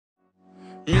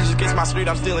Music is my street,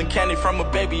 I'm stealing candy from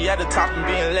a baby at the top and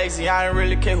being lazy. I ain't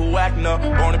really care who acting up.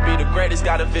 Born to be the greatest,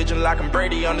 got a vision like I'm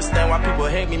Brady. Understand why people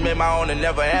hate me, made my own and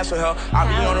never answer her. I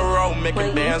be on the road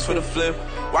making bands for the flip.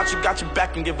 Watch you got your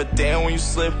back and give a damn when you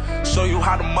slip. Show you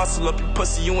how to muscle up, you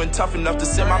pussy, you ain't tough enough to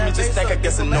sit. My music stank, I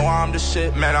guess I know I'm the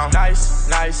shit. Man, I'm nice,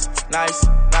 nice, nice,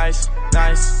 nice,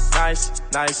 nice, nice,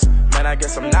 nice. Man, I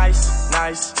guess I'm nice,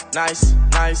 nice, nice,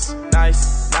 nice,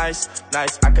 nice, nice,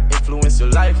 nice. I could influence your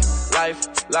life,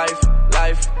 life, life,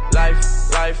 life,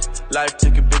 life, life, life.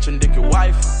 Take a bitch and dick your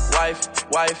wife, wife,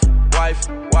 wife, wife,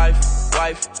 wife,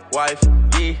 wife, wife.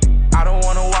 Yeah, I don't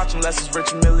wanna watch unless it's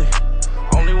Rich and Millie.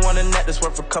 Only one in net that's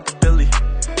worth a couple billy.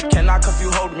 Cannot cuff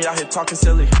you, hold me out here talking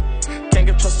silly. Can't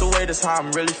give trust away, that's how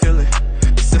I'm really feeling.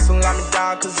 They still lie me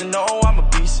down cause you know I'm a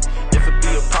beast. If it be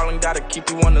a problem, gotta keep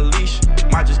you on the leash.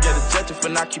 Might just get ejected for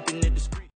not keeping it discreet.